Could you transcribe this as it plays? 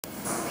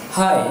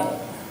Hi,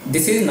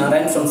 this is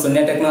Narayan from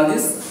Sunya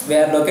Technologies. We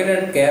are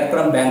located at KR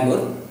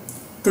Bangalore.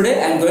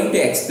 Today I am going to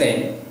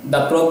explain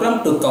the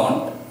program to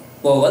count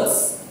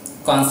vowels,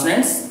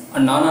 consonants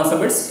and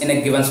non-alphabets in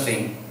a given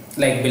string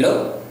like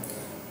below.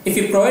 If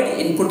you provide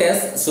input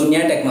as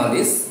Sunya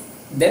Technologies,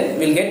 then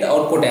we will get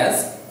output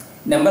as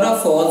number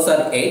of vowels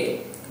are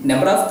 8,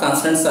 number of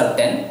consonants are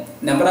 10,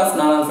 number of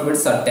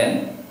non-alphabets are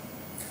 10.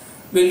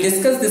 We will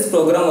discuss this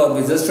program over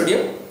Visual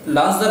Studio,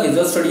 launch the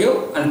Visual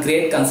Studio and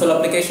create console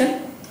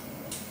application.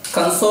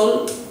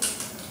 Console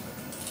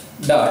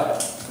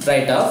dot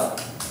write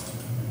off.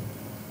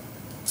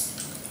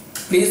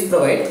 Please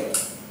provide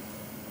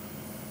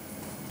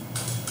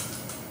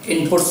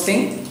input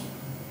string,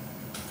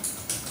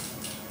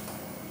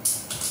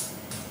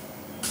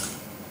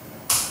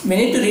 we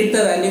need to read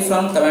the value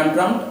from command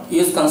prompt.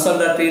 Use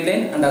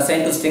console.readline and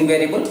assign to string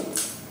variable.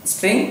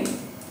 String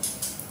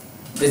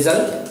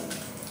result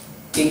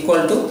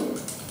equal to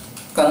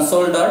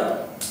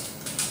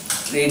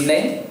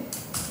console.readline.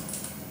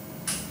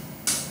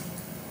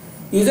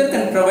 User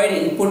can provide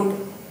input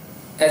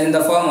as in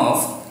the form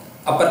of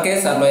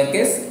uppercase or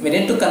lowercase. We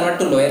need to convert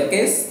to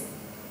lowercase.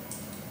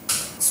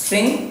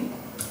 String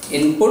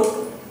input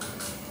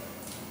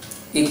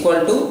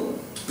equal to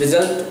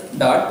result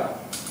dot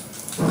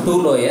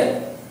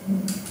toLower.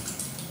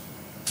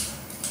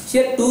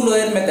 Here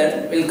toLower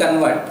method will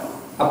convert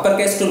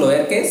uppercase to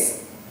lowercase.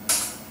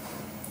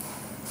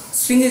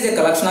 String is a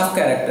collection of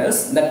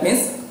characters, that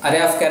means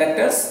array of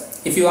characters.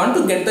 If you want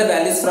to get the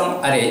values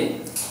from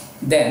array,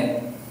 then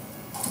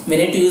we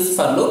need to use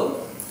for loop.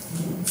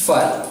 For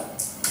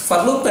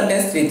loop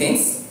contains three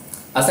things: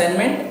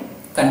 assignment,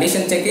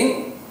 condition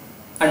checking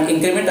and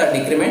increment or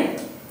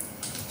decrement.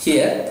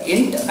 Here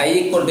int I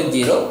equal to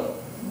 0,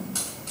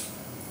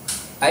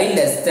 I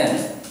less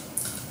than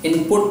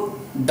input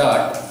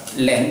dot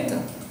length.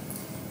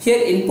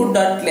 Here input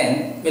dot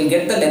length will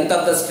get the length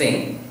of the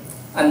string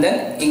and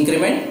then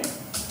increment.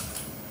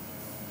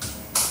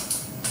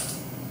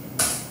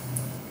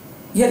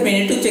 Here we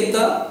need to check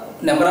the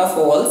number of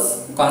vowels,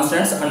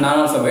 consonants and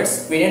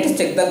non-alphabets. We need to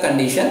check the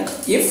condition.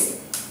 If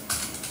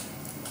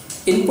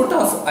input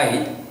of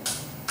I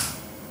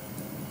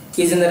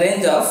is in the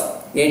range of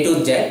A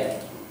to Z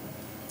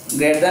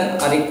greater than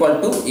or equal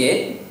to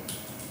A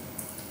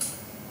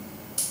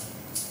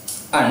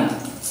and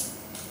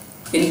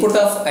input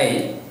of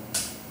I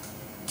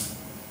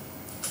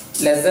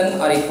less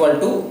than or equal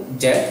to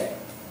Z,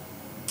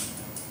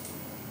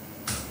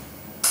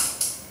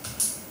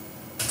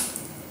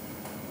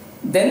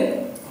 then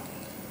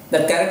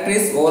the character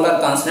is vowel or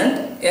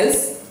consonant,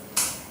 else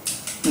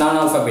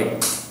non-alphabet.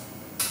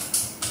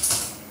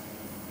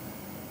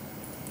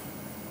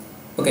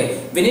 Okay,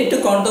 we need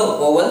to count the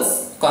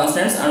vowels,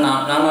 consonants and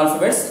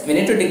non-alphabets. We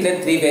need to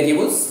declare three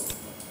variables: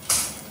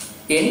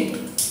 int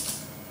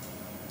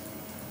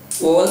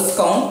vowels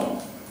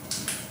count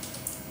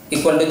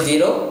equal to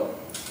 0,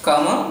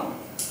 comma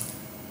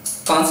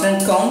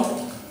consonant count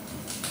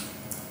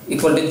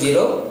equal to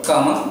 0,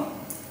 comma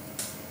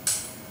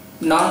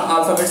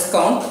non-alphabets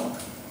count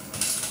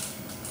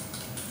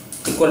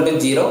equal to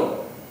 0.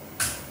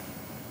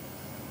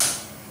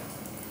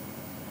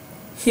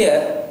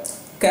 Here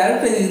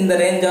character is in the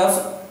range of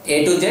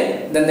A to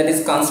Z, then that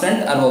is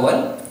consonant or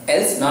vowel,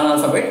 else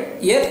non-alphabet.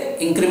 Here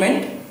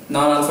increment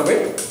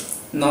non-alphabet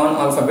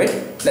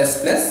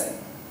plus plus.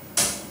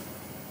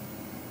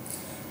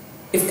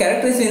 If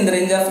character is in the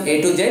range of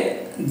A to Z,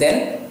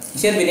 then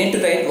here we need to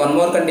write one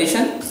more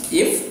condition.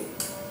 If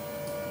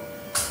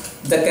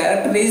the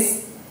character is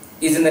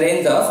in the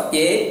range of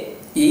A,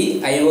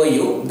 E, I, O,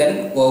 U,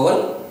 then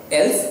vowel,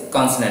 else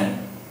consonant.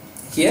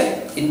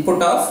 Here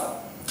input of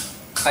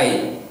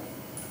I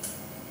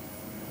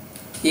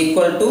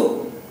equal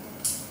to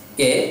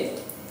A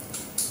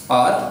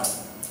or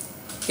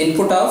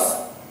input of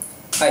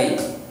I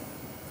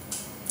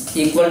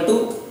equal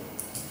to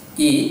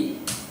E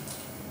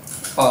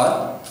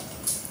or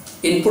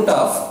input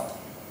of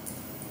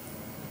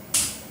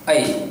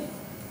I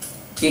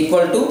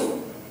equal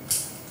to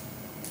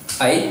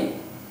I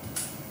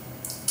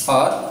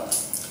or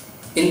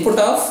input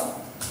of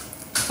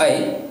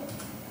I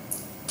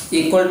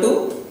equal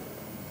to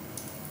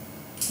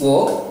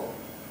O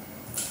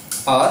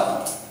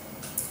or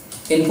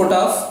input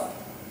of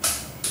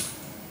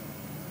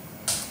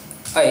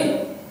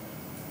I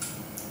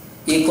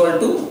equal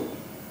to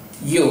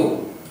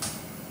U,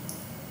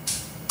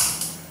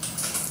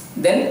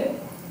 then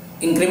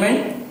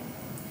increment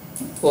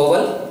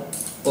vowel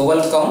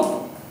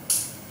count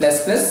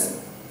plus plus,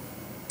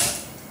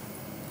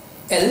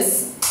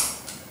 else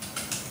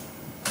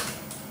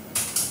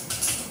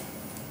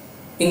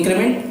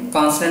increment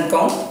consonant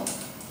count.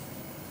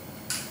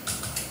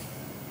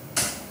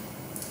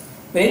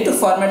 We need to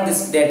format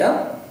this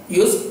data.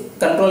 Use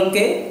Ctrl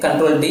K,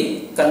 Ctrl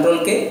D,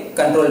 Ctrl K,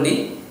 Ctrl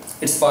D.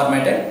 It's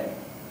formatted.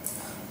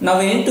 Now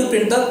we need to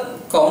print the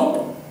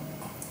count.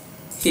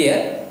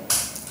 Here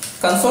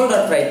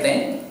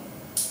console.writeline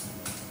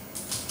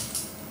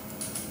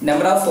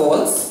number of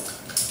vowels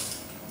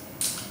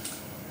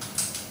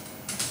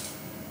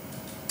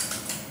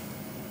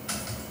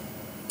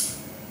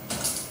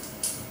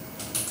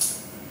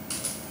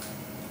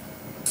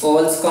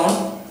vowels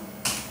count,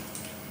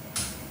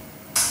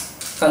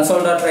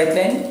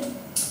 console.writeline,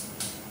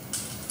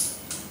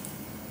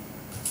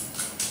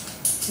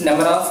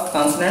 number of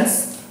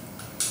consonants,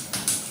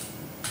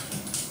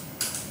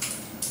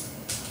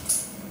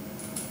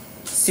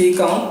 C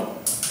count,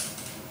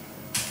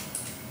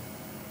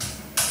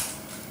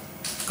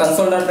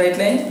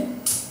 console.writeline,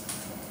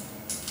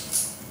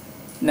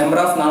 number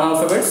of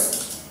non-alphabets,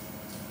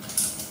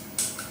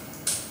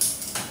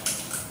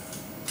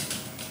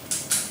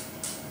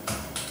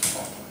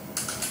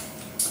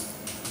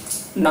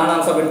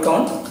 non-alphabet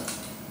count.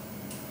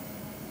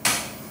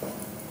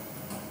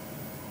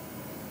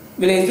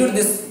 We will execute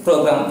this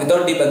program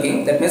without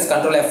debugging, that means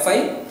Ctrl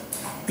F5.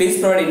 Please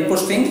provide input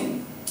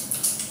string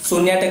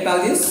Sunya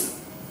Technologies.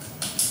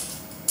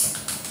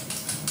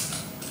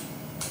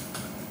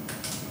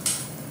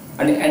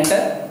 And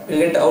enter. We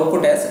will get the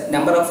output as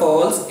number of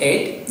vowels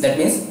 8, that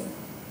means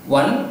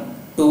 1,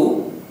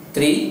 2,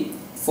 3,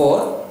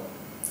 4,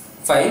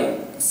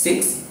 5,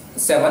 6,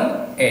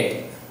 7,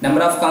 8.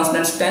 Number of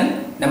consonants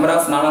 10, number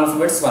of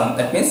non-alphabets 1,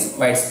 that means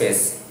white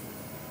space.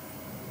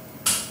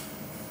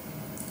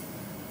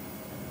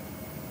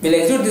 We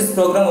will execute this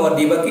program over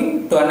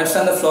debugging. To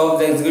understand the flow of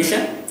the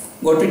execution,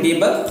 go to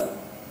debug,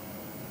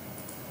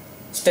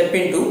 step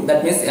into,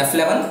 that means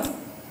F11.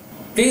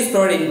 Please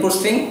provide input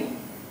string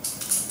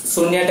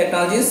Sunya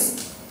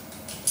Technologies.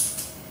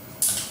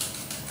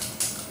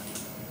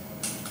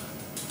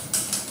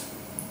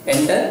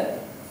 Enter.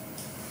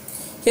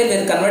 Here we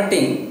are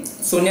converting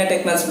Sunya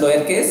Technologies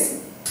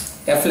lowercase.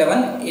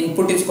 F11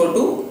 input is equal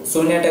to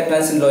Sunya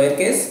Technologies in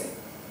lowercase.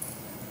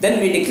 Then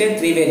we declare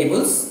 3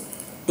 variables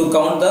to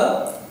count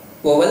the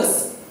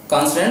vowels,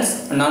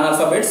 consonants and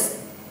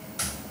non-alphabets.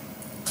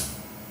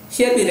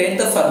 Here we write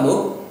the for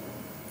loop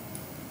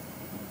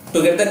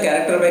to get the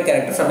character by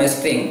character from a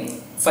string.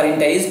 For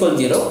int I is equal to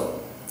 0,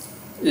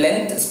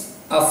 length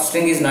of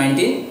string is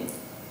 19,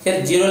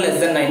 here 0 less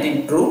than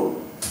 19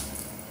 true,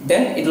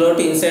 then it will go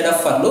to inside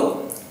of for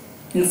loop.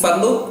 In for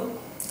loop,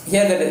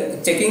 here we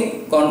are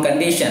checking on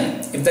condition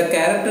if the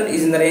character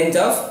is in the range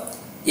of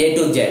A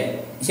to Z.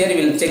 Here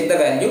we will check the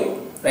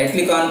value, right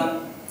click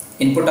on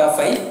input of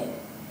I,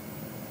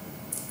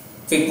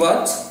 quick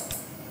watch,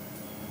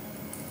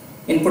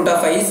 input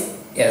of I is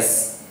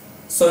S.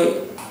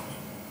 So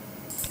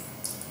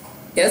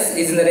S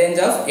is in the range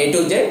of A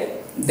to Z,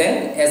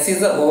 then S is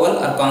the vowel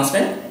or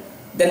consonant,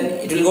 then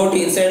it will go to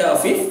inside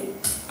of if,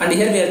 and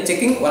here we are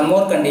checking one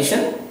more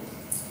condition.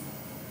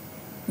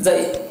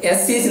 The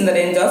S is in the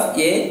range of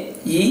A,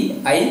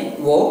 E, I,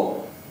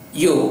 O,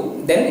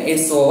 U, then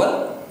it's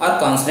vowel or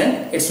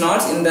consonant. It's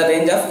not in the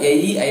range of A,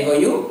 E, I, O,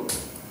 U,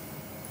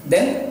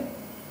 then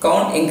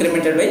count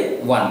incremented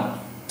by 1.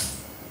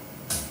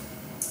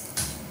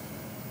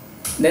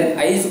 Then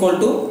I is equal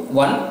to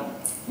 1,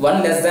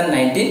 1 less than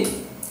 19.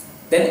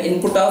 Then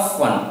input of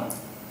 1,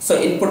 so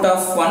input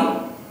of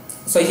 1,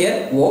 so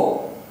here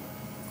O,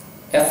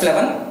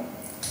 F11,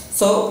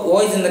 so O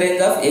is in the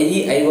range of A,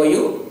 E, I, O,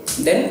 U,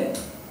 then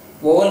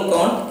vowel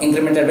count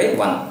incremented by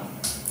 1.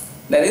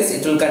 Like this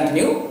it will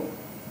continue.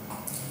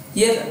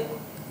 Here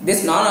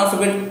this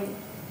non-alphabet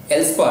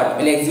else part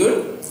will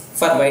execute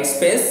for white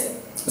space.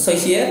 So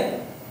here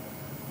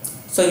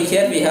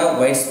we have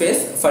white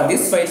space. For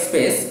this white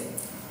space,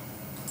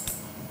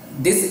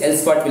 this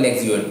else part will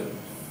execute.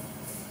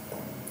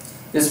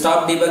 We'll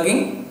stop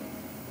debugging,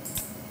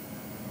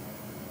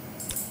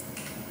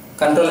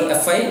 Ctrl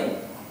F5,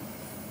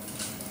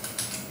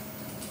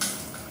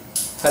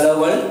 hello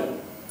world,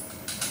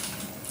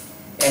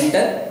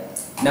 enter,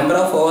 number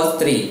of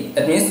vowels 3,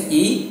 that means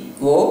E,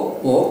 O,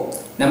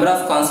 O, number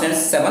of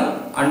consonants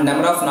 7 and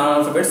number of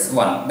non-alphabets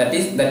 1,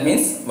 that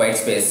means white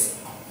space.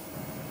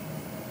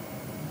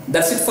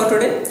 That's it for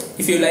today.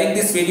 If you like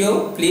this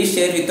video, please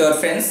share with your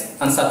friends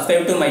and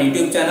subscribe to my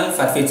YouTube channel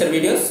for future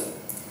videos.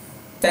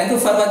 Thank you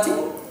for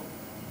watching.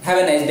 Have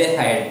a nice day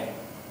ahead.